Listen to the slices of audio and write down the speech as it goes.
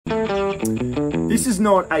This is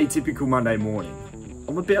not a typical Monday morning.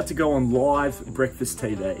 I'm about to go on live breakfast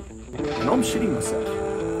TV, and I'm shitting myself.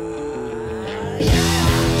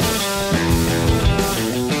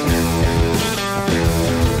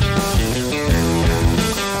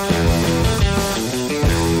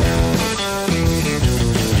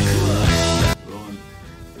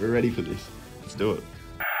 We're ready for this. Let's do it.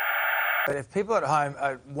 But if people at home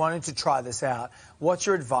are wanting to try this out, what's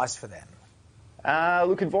your advice for them?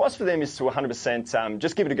 Look, advice for them is to 100%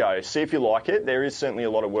 just give it a go. See if you like it. There is certainly a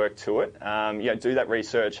lot of work to it. Do that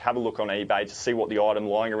research, have a look on eBay to see what the item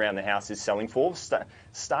lying around the house is selling for.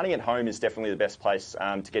 Starting at home is definitely the best place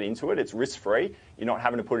to get into it. It's risk-free. You're not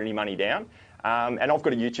having to put any money down. And I've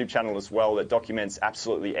got a YouTube channel as well that documents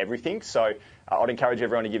absolutely everything. So I'd encourage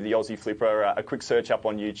everyone to give the Aussie Flipper a quick search up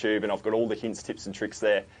on YouTube, and I've got all the hints, tips and tricks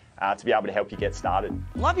there to be able to help you get started.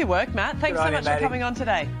 Love your work, Matt. Thanks so much for coming on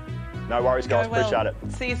today. No worries, guys. Appreciate it.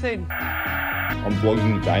 See you soon. I'm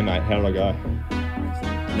vlogging the day, mate. How did I go?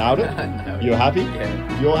 Nailed it? No. You're happy?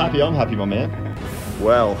 Yeah. If you're happy, I'm happy, my man.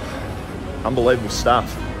 Well, unbelievable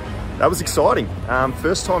stuff. That was exciting.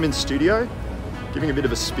 First time in studio, giving a bit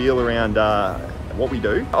of a spiel around what we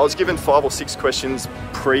do. I was given 5 or 6 questions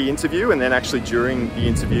pre-interview, and then actually during the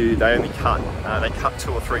interview, they only cut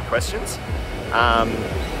 2 or 3 questions. But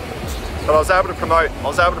I was able to promote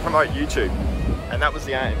YouTube, and that was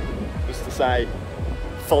the aim, just to say,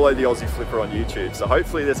 follow the Aussie Flipper on YouTube. So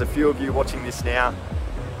hopefully there's a few of you watching this now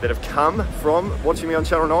that have come from watching me on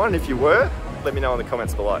Channel 9, and if you were, let me know in the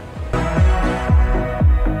comments below.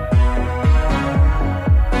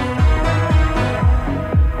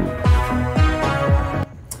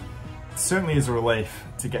 Certainly is a relief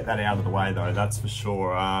to get that out of the way though, that's for sure.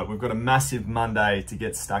 We've got a massive Monday to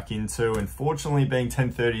get stuck into, and fortunately being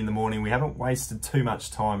 10:30 in the morning, we haven't wasted too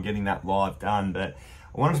much time getting that live done. But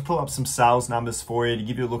I wanted to pull up some sales numbers for you to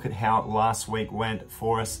give you a look at how last week went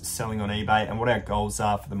for us selling on eBay and what our goals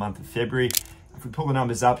are for the month of February. If we pull the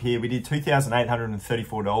numbers up here, we did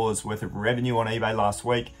 $2,834 worth of revenue on eBay last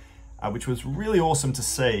week, which was really awesome to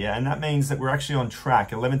see. And that means that we're actually on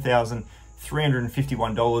track.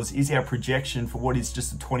 $11,351 is our projection for what is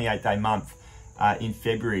just a 28-day month in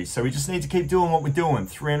February. So we just need to keep doing what we're doing.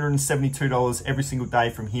 $372 every single day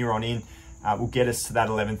from here on in will get us to that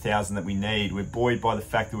 11,000 that we need. We're buoyed by the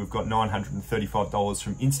fact that we've got $935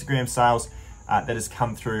 from Instagram sales that has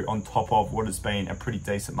come through on top of what has been a pretty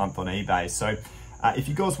decent month on eBay. So if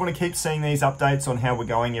you guys want to keep seeing these updates on how we're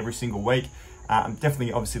going every single week,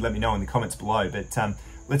 definitely obviously let me know in the comments below. But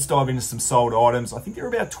let's dive into some sold items. I think there are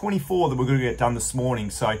about 24 that we're going to get done this morning,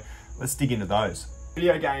 so let's dig into those.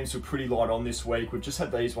 Video games were pretty light on this week. We've just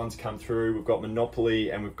had these ones come through. We've got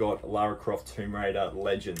Monopoly and we've got Lara Croft Tomb Raider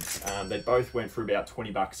Legends. They both went for about 20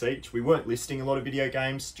 bucks each. We weren't listing a lot of video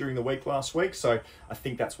games during the week last week, so I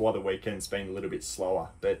think that's why the weekend's been a little bit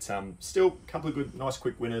slower. But still, a couple of good, nice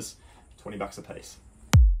quick winners, 20 bucks a piece.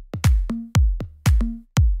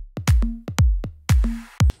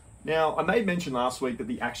 Now, I made mention last week that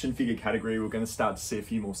the action figure category, we're going to start to see a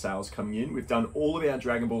few more sales coming in. We've done all of our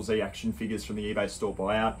Dragon Ball Z action figures from the eBay store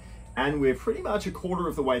buyout, and we're pretty much a quarter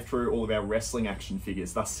of the way through all of our wrestling action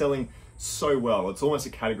figures. They're selling so well. It's almost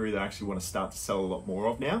a category that I actually want to start to sell a lot more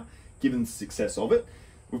of now, given the success of it.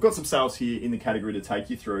 We've got some sales here in the category to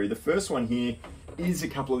take you through. The first one here is a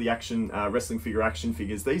couple of the action wrestling figure action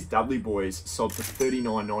figures. These Dudley boys sold for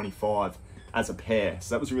 $39.95. as a pair.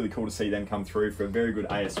 So that was really cool to see them come through for a very good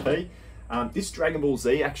ASP. This Dragon Ball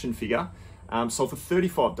Z action figure sold for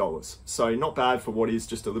 $35. So not bad for what is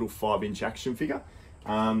just a little 5-inch action figure.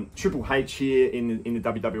 Triple H here in the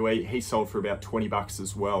WWE, he sold for about 20 bucks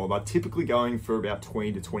as well. They're typically going for about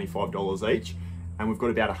 $20 to $25 each, and we've got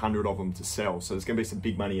about 100 of them to sell. So there's gonna be some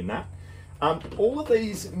big money in that. All of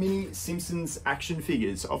these mini Simpsons action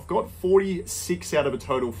figures, I've got 46 out of a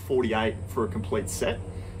total 48 for a complete set.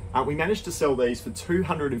 We managed to sell these for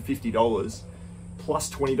 $250 plus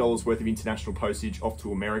 $20 worth of international postage off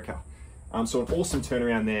to America. So an awesome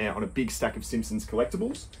turnaround there on a big stack of Simpsons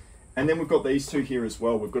collectibles. And then we've got these two here as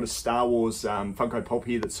well. We've got a Star Wars Funko Pop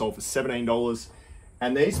here that sold for $17.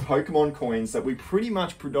 And these Pokemon coins that we pretty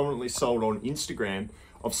much predominantly sold on Instagram,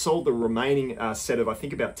 I've sold the remaining set of, I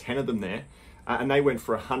think, about 10 of them there. And they went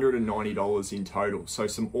for $190 in total. So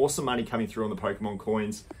some awesome money coming through on the Pokemon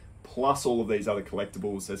coins, plus all of these other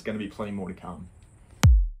collectibles. There's going to be plenty more to come.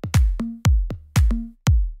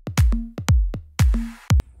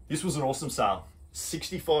 This was an awesome sale.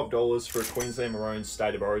 $65 for a Queensland Maroons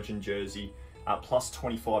State of Origin jersey, plus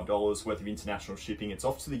 $25 worth of international shipping. It's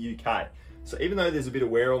off to the UK. So even though there's a bit of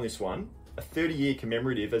wear on this one, a 30-year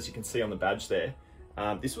commemorative, as you can see on the badge there,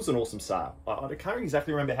 this was an awesome sale. I can't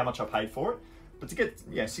exactly remember how much I paid for it, But to get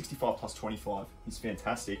 65 plus 25 is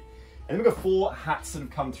fantastic. And then we've got 4 hats that have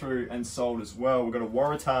come through and sold as well. We've got a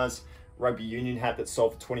Waratahs rugby union hat that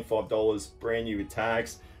sold for $25, brand new with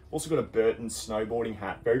tags. Also got a Burton snowboarding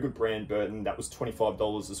hat, very good brand Burton, that was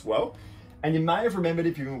 $25 as well. And you may have remembered,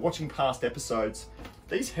 if you've been watching past episodes,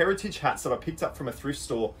 these heritage hats that I picked up from a thrift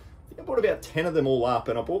store, I think I bought about 10 of them all up,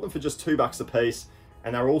 and I bought them for just $2 a piece,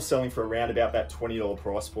 and they're all selling for around about that $20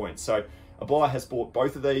 price point. So a buyer has bought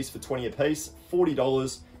both of these for $20 a piece,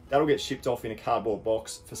 $40. That'll get shipped off in a cardboard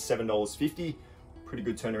box for $7.50. Pretty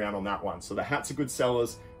good turnaround on that one. So the hats are good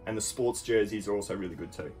sellers, and the sports jerseys are also really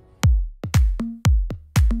good too.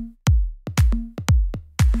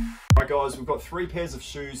 All right guys, we've got 3 pairs of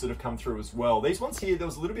shoes that have come through as well. These ones here, there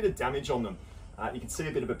was a little bit of damage on them. You can see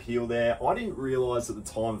a bit of a peel there. I didn't realize at the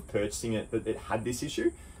time of purchasing it that it had this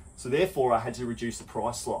issue. So therefore I had to reduce the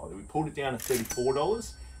price slightly. We pulled it down to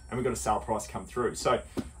 $34 and we got a sale price come through. So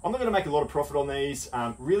I'm not gonna make a lot of profit on these.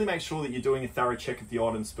 Really make sure that you're doing a thorough check of the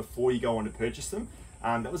items before you go on to purchase them.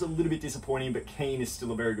 That was a little bit disappointing, but Keen is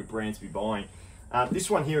still a very good brand to be buying. This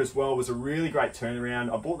one here as well was a really great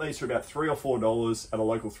turnaround. I bought these for about $3 or $4 at a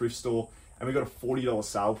local thrift store, and we got a $40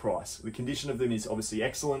 sale price. The condition of them is obviously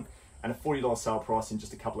excellent, and a $40 sale price in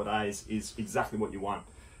just a couple of days is exactly what you want.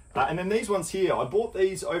 And then these ones here, I bought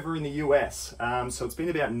these over in the US. So it's been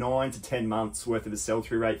about 9 to 10 months worth of a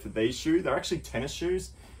sell-through rate for these shoes. They're actually tennis shoes,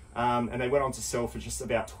 and they went on to sell for just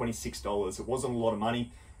about $26. It wasn't a lot of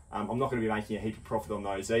money. I'm not going to be making a heap of profit on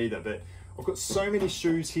those either, but I've got so many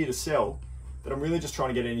shoes here to sell that I'm really just trying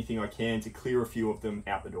to get anything I can to clear a few of them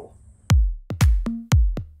out the door.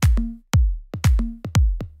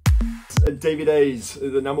 DVDs,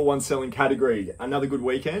 the #1 selling category. Another good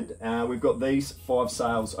weekend. We've got these 5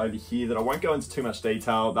 sales over here that I won't go into too much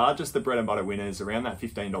detail. They're just the bread and butter winners around that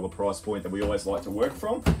 $15 price point that we always like to work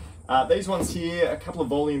from. These ones here, a couple of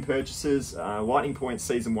volume purchases. Lightning Point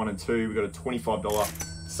Season 1 and 2, we've got a $25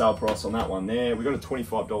 sale price on that one there. We've got a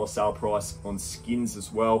 $25 sale price on Skins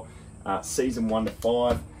as well. Season 1 to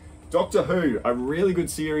 5. Doctor Who, a really good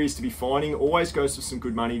series to be finding. Always goes for some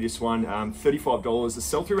good money, this one. $35. The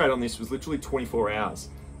sell-through rate on this was literally 24 hours.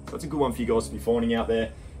 So that's a good one for you guys to be finding out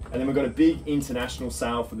there. And then we've got a big international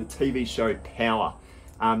sale for the TV show Power.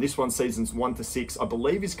 This one, seasons 1 to 6, I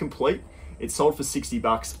believe is complete. It sold for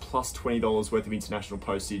 $60 plus $20 worth of international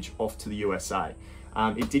postage off to the USA.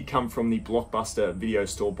 It did come from the Blockbuster video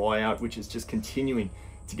store buyout, which is just continuing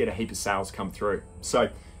to get a heap of sales come through. So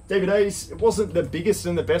DVDs, it wasn't the biggest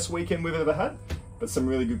and the best weekend we've ever had, but some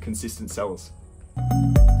really good consistent sellers.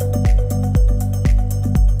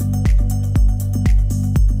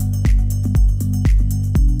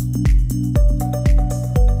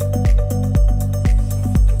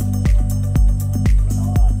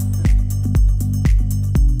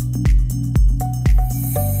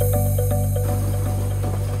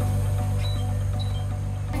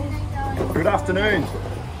 Good afternoon.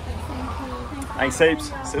 Thanks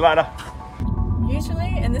heaps. See you later.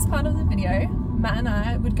 Usually in this part of the video, Matt and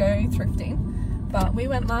I would go thrifting, but we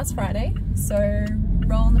went last Friday, so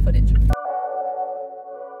roll on the footage.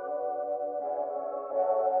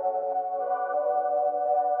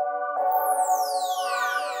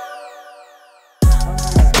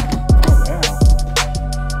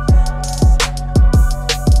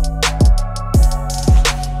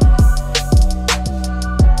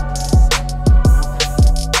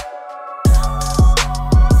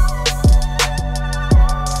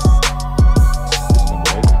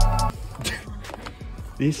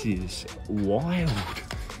 This is wild.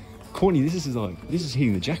 Courtney, this is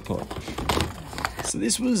hitting the jackpot. So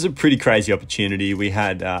this was a pretty crazy opportunity. We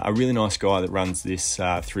had a really nice guy that runs this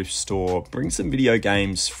thrift store bring some video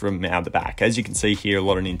games from out the back. As you can see here, a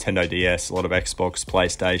lot of Nintendo DS, a lot of Xbox,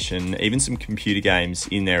 PlayStation, even some computer games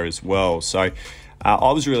in there as well. So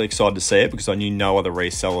I was really excited to see it because I knew no other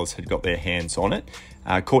resellers had got their hands on it.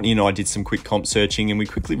 Courtney and I did some quick comp searching and we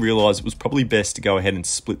quickly realised it was probably best to go ahead and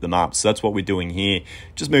split them up. So that's what we're doing here.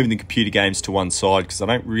 Just moving the computer games to one side because I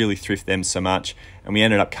don't really thrift them so much. And we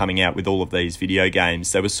ended up coming out with all of these video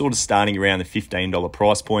games. They were sort of starting around the $15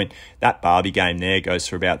 price point. That Barbie game there goes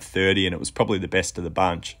for about $30 and it was probably the best of the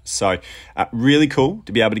bunch. So really cool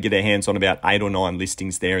to be able to get our hands on about 8 or 9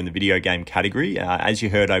 listings there in the video game category. As you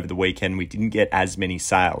heard over the weekend, we didn't get as many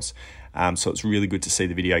sales. So it's really good to see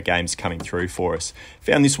the video games coming through for us.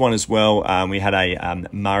 Found this one as well. We had a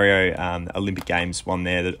Mario Olympic Games one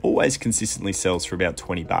there that always consistently sells for about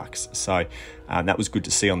 $20. So that was good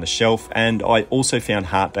to see on the shelf. And I also found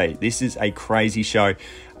Heartbeat. This is a crazy show.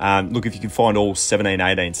 Look, if you can find all 17,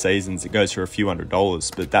 18 seasons, it goes for a few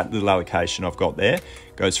 $100s. But that little allocation I've got there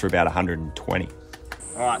goes for about $120.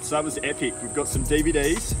 All right, so that was epic. We've got some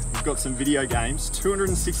DVDs, we've got some video games,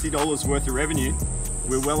 $260 worth of revenue.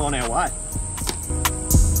 We're well on our way.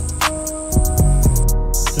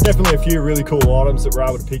 So definitely a few really cool items that we're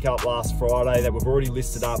able to pick up last Friday that we've already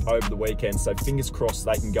listed up over the weekend. So fingers crossed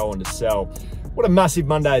they can go on to sell. What a massive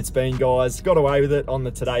Monday it's been, guys. Got away with it on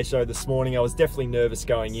the Today Show this morning. I was definitely nervous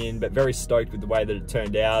going in, but very stoked with the way that it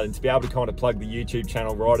turned out. And to be able to kind of plug the YouTube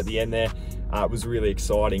channel right at the end there, was really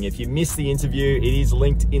exciting. If you missed the interview, it is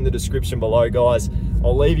linked in the description below, guys.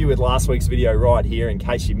 I'll leave you with last week's video right here in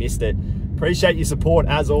case you missed it. Appreciate your support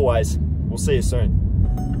as always. We'll see you soon.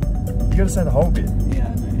 You gotta say the whole bit. Yeah,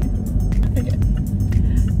 I know. Okay.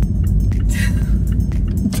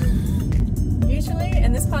 Usually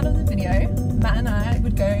in this part of the video, Matt and I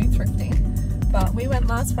would go thrifting, but we went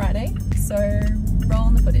last Friday, so roll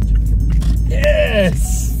on the footage.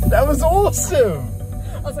 Yes! That was awesome!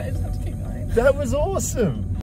 I was like, I just have to keep going. That was awesome!